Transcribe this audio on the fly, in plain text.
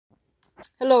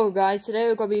Hello guys, today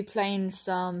we're gonna be playing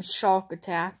some shark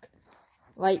attack.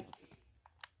 Right.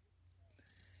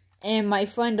 And my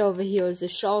friend over here is a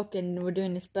shark and we're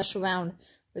doing a special round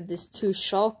with this 2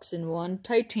 sharks and 1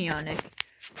 Titanic.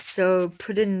 So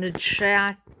put in the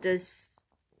chat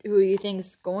who you think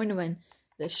is going to win.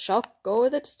 The shark or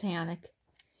the Titanic.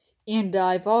 And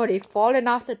I've already fallen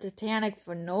off the Titanic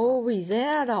for no reason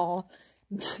at all.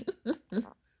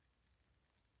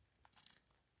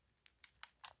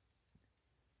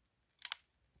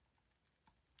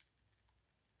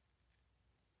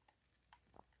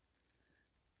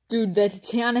 Dude, the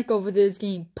Titanic over there is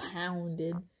getting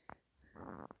pounded.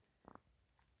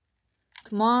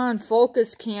 Come on,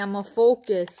 focus, camera,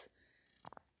 focus.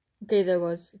 Okay, there it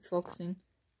goes. It's focusing.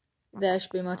 That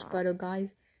should be much better,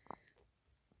 guys.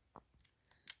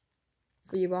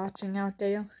 For you watching out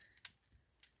there.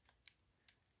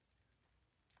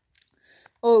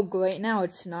 Oh, great. Now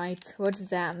it's night. What does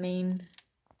that mean?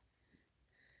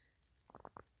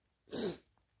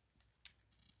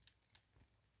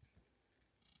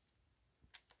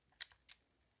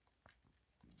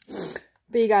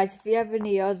 But you guys, if you have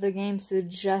any other game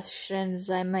suggestions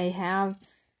I may have,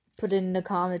 put it in the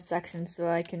comment section so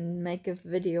I can make a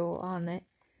video on it.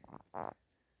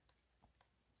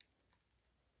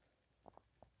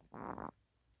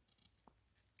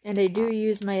 And I do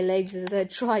use my legs as a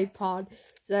tripod,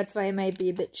 so that's why I may be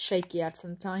a bit shaky at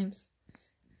sometimes.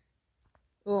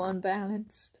 Or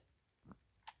unbalanced.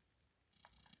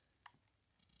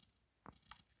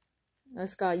 I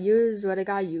just gotta use what I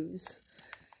gotta use.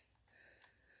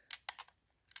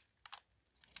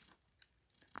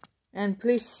 And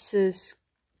please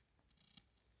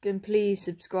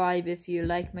subscribe if you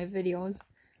like my videos.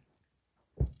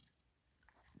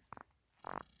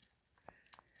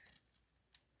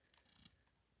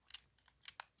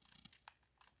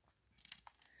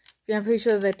 Yeah, I'm pretty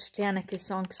sure the Titanic is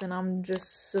sunk and I'm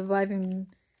just surviving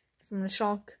from the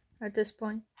shock at this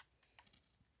point.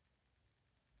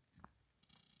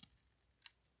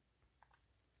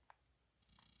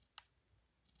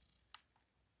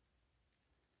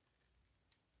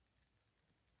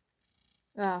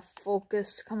 Ah,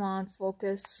 focus. Come on,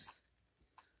 focus.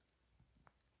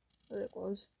 There it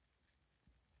goes.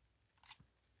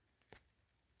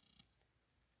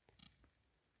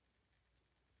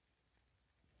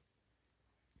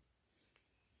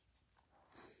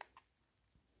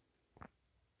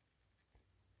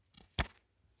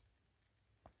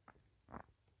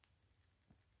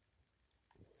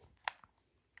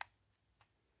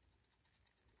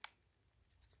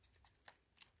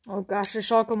 Oh gosh, the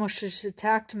shark almost just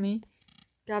attacked me.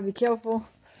 Gotta be careful.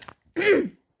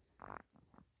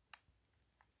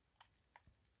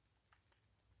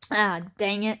 Ah,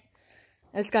 dang it.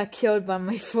 I just got killed by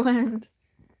my friend.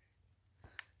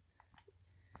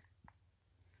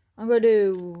 I'm gonna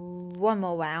do one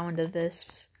more round of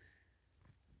this.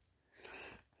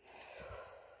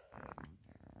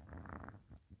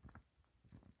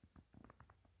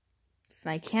 If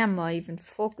my camera even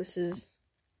focuses.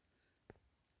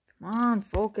 Come on,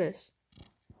 focus.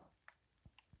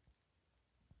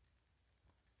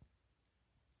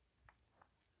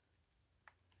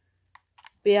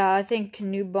 But yeah, I think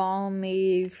New Ball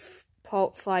Me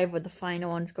Part 5 or the final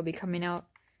one's gonna be coming out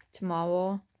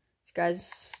tomorrow. If you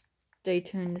guys stay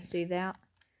tuned to see that.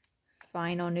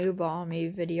 Final New Ball Me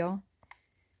video.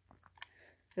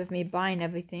 With me buying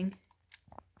everything.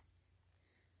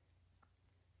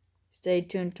 Stay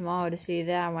tuned tomorrow to see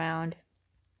that around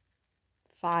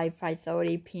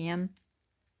 5:30 p.m.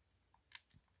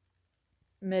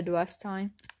 Midwest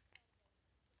time.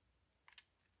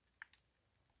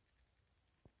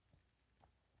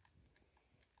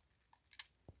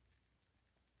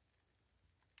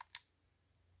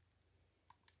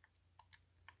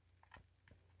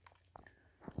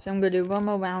 So I'm gonna do one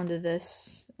more round of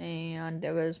this, and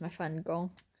there goes my friend go.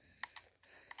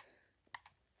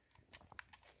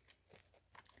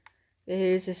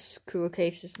 Here's this cool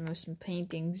case with some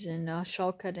paintings and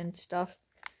shortcut and stuff.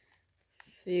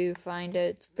 If you find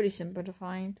it, it's pretty simple to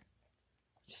find.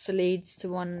 Just leads to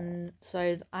one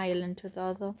side of the island to the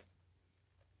other.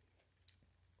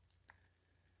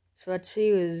 So let's see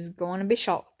who's going to be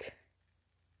shark.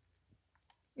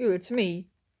 Ooh, it's me.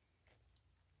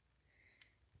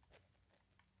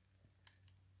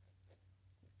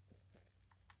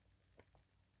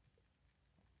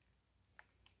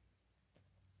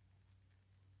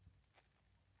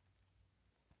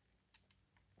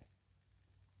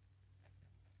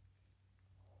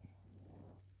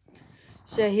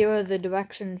 So here are the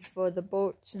directions for the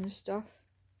boats and stuff.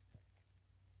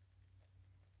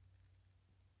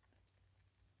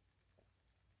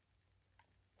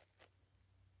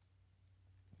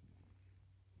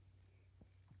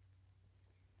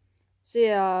 So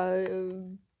yeah,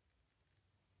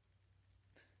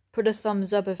 put a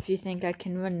thumbs up if you think I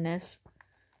can win this.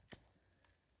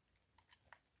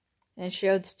 And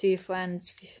share this to your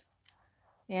friends.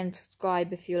 And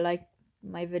subscribe if you like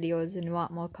my videos and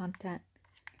want more content.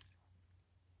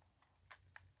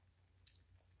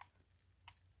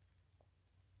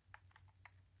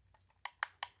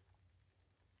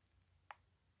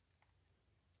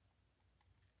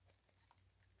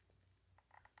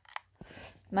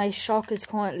 My shark is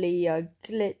currently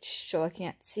glitched, so I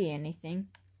can't see anything.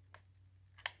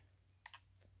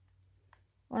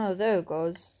 Oh no, there it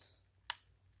goes.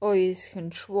 Oh, these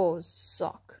controls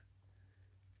suck.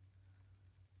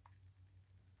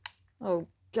 Oh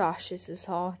gosh, this is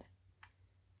hard.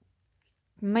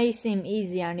 It may seem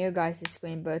easy on your guys'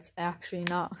 screen, but it's actually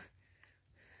not.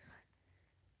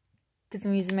 Because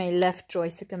I'm using my left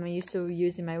joystick, I'm used to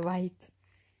using my right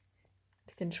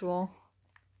to control.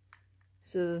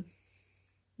 So,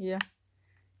 yeah.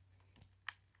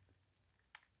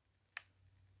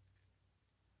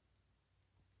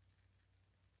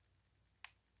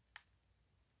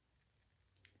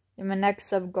 And my next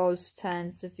sub goes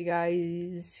 10, so if you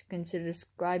guys consider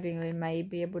subscribing, we may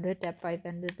be able to hit that by the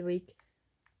end of the week.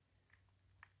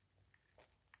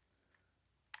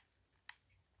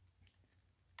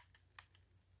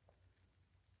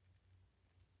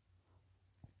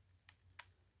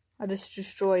 I just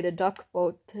destroyed a duck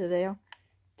boat there.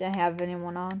 Didn't have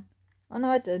anyone on. Oh no,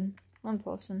 I did. One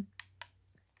person.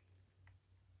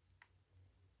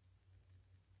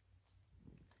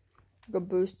 Go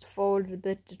boost forward a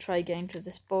bit to try getting to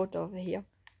this boat over here.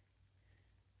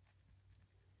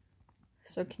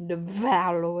 So I can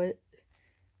devour it.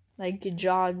 Like your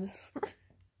jaws.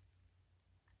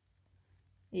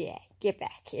 Yeah, get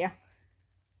back here.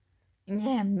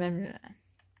 Yeah,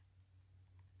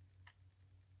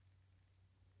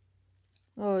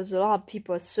 oh, there's a lot of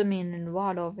people swimming in the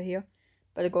water over here.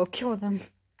 Better go kill them.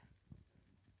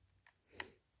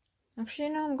 Actually,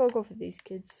 no, I'm gonna go for these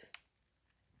kids.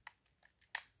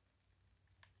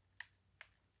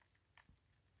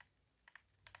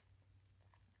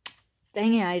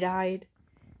 Dang it, I died.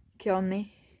 Killed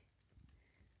me.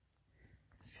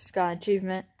 Just got an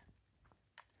achievement.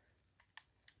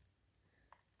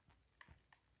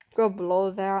 Go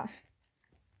below that.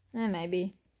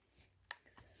 Maybe.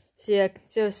 So yeah,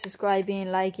 consider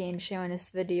subscribing, liking, and sharing this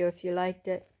video if you liked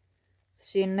it.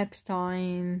 See you next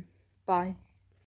time. Bye.